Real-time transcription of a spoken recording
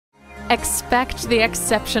Expect the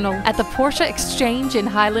exceptional at the Porsche Exchange in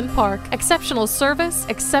Highland Park. Exceptional service,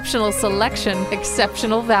 exceptional selection,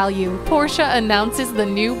 exceptional value. Porsche announces the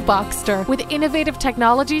new Boxster. With innovative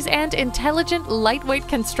technologies and intelligent, lightweight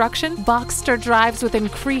construction, Boxster drives with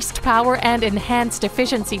increased power and enhanced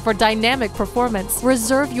efficiency for dynamic performance.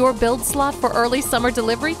 Reserve your build slot for early summer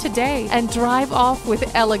delivery today and drive off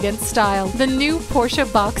with elegant style. The new Porsche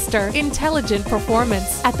Boxster. Intelligent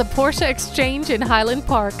performance at the Porsche Exchange in Highland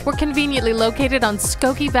Park. We're conveniently located on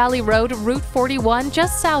Skokie Valley Road, Route 41,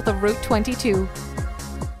 just south of Route 22.